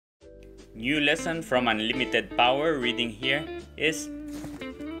new lesson from Unlimited Power reading here is,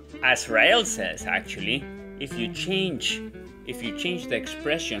 as Rael says actually, if you change the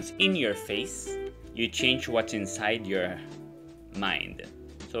expressions in your face, you change what's inside your mind.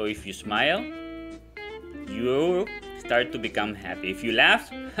 So if you smile, you start to become happy. If you laugh,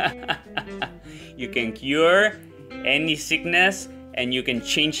 you can cure any sickness and you can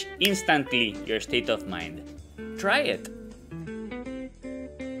change instantly your state of mind. Try it.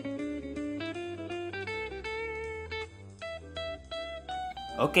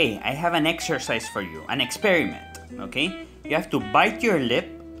 Okay, I have an exercise for you, an experiment, okay? You have to bite your lip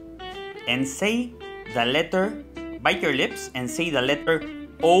and say the letter, bite your lips and say the letter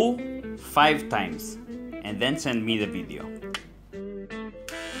O 5 times, and then send me the video.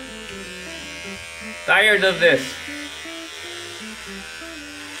 Tired of this.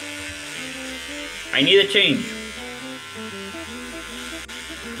 I need a change.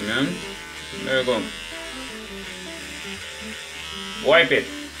 Yeah. There you go. Wipe it,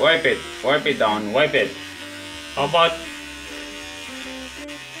 wipe it, wipe it down, wipe it. How about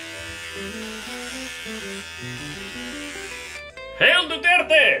Hail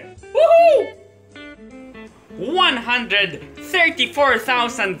Duterte! Woohoo!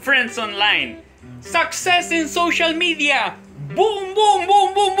 134,000 friends online. Success in social media. Boom, boom,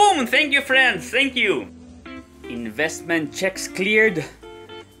 boom, boom, boom. Thank you, friends. Thank you. Investment checks cleared.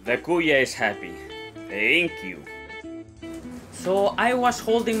 The Kuya is happy. Thank you. So I was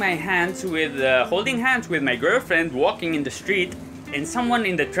holding hands with my girlfriend walking in the street, and someone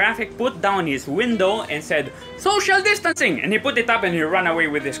in the traffic put down his window and said, "Social distancing!" And he put it up and he ran away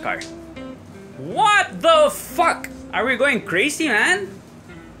with his car. What the fuck? Are we going crazy, man?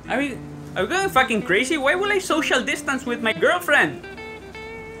 Are we going fucking crazy? Why will I social distance with my girlfriend?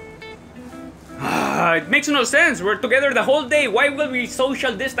 It makes no sense. We're together the whole day. Why will we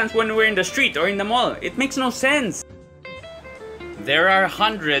social distance when we're in the street or in the mall? It makes no sense. There are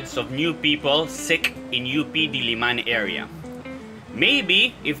hundreds of new people sick in UP Diliman area.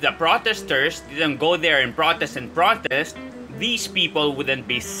 Maybe if the protesters didn't go there and protest, these people wouldn't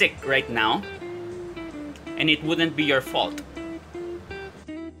be sick right now, and it wouldn't be your fault.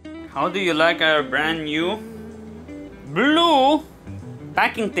 How do you like our brand new blue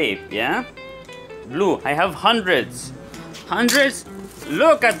packing tape? Yeah, blue. I have hundreds.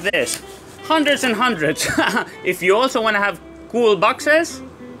 Look at this, hundreds and hundreds. If you also want to have cool boxes,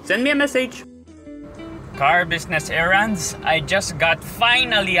 send me a message. Car business errands. I just got,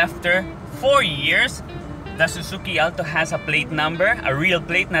 finally, after 4 years, the Suzuki Alto has a plate number, a real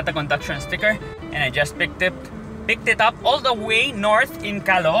plate, not a construction sticker, and I just picked it up all the way north in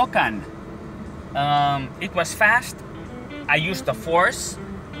Caloocan. It was fast. I used the force,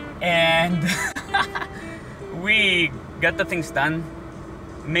 and we got the things done.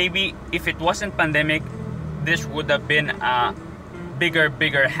 Maybe if it wasn't pandemic, this would have been a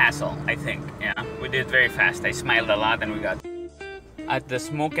bigger hassle, I think. Yeah, we did very fast. I smiled a lot and we got. At the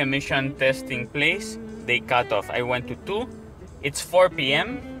smoke emission testing place, they cut off. I went to 2. It's 4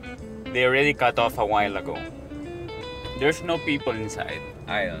 p.m. They already cut off a while ago. There's no people inside.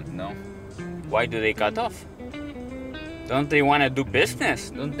 I don't know. Why do they cut off? Don't they want to do business?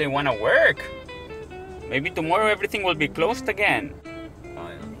 Don't they want to work? Maybe tomorrow everything will be closed again.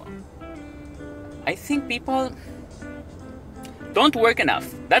 I don't know. I think people don't work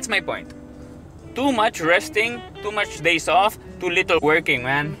enough. That's my point. Too much resting, too much days off, too little working,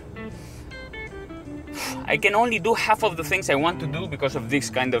 man. I can only do half of the things I want to do because of this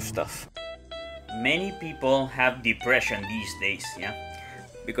kind of stuff. Many people have depression these days, yeah?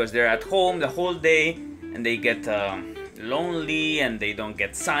 Because they're at home the whole day and they get lonely and they don't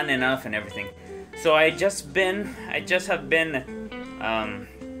get sun enough and everything. So I just have been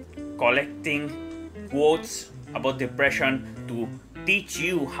collecting quotes about depression to teach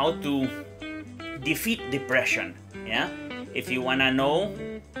you how to defeat depression. Yeah, if you wanna know,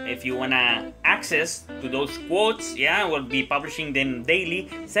 if you wanna access to those quotes, yeah, we'll be publishing them daily.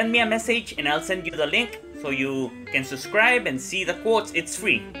 Send me a message and I'll send you the link so you can subscribe and see the quotes. It's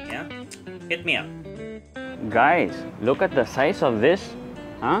free. Yeah, hit me up. Guys, look at the size of this,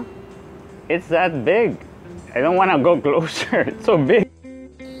 huh? It's that big. I don't wanna go closer. It's so big.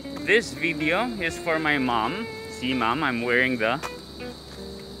 This video is for my mom. See, mom, I'm wearing the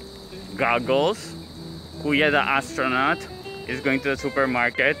goggles. Kuya the astronaut is going to the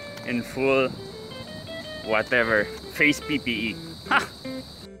supermarket in full whatever face PPE. Ha!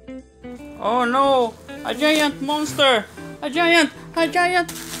 Oh no! A giant monster! A giant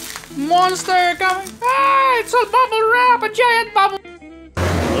monster coming! Ah! It's all bubble wrap! A giant bubble!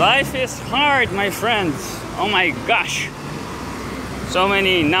 Life is hard, my friends. Oh my gosh! So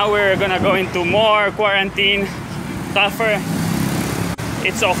many. Now we're gonna go into more quarantine. Tougher.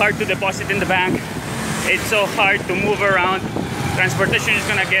 It's so hard to deposit in the bank. It's so hard to move around. Transportation is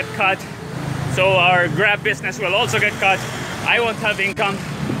gonna get cut. So our Grab business will also get cut. I won't have income.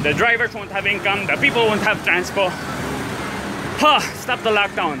 The drivers won't have income. The people won't have transpo. Stop the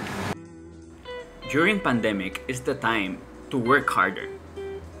lockdown. During pandemic is the time to work harder.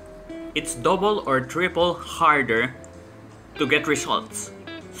 It's double or triple harder to get results.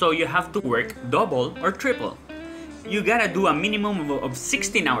 So you have to work double or triple. You gotta do a minimum of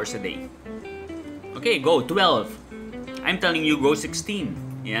 16 hours a day. Okay, go 12. I'm telling you, go 16.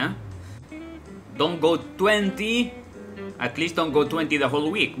 Yeah? Don't go 20. At least don't go 20 the whole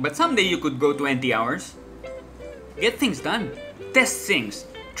week. But someday you could go 20 hours. Get things done. Test things.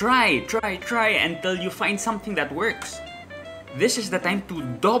 Try until you find something that works. This is the time to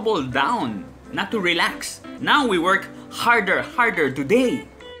double down, not to relax. Now we work harder today.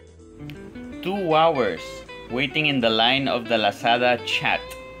 2 hours waiting in the line of the Lazada chat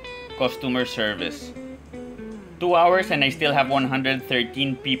customer service. 2 hours and I still have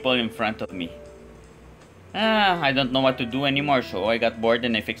 113 people in front of me. I don't know what to do anymore, so I got bored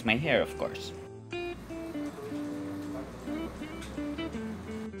and I fixed my hair, of course.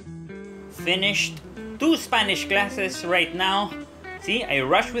 Finished 2 Spanish classes right now. See, I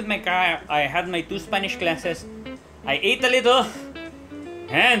rushed with my car. I had my 2 Spanish classes. I ate a little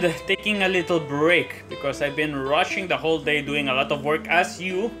and taking a little break because I've been rushing the whole day doing a lot of work, as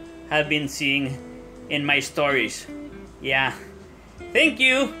you have been seeing in my stories. Yeah. Thank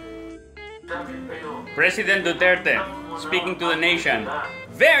you. President Duterte speaking to the nation.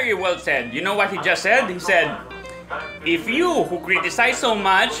 Very well said. You know what he just said? He said, if you who criticize so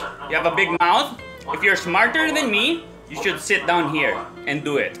much, you have a big mouth, if you're smarter than me, you should sit down here and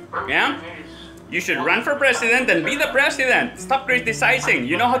do it. Yeah? You should run for president and be the president. Stop criticizing.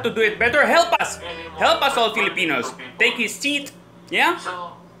 You know how to do it better? Help us. Help us all Filipinos. Take his seat. Yeah?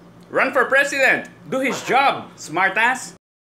 Run for president. Do his job. Smartass.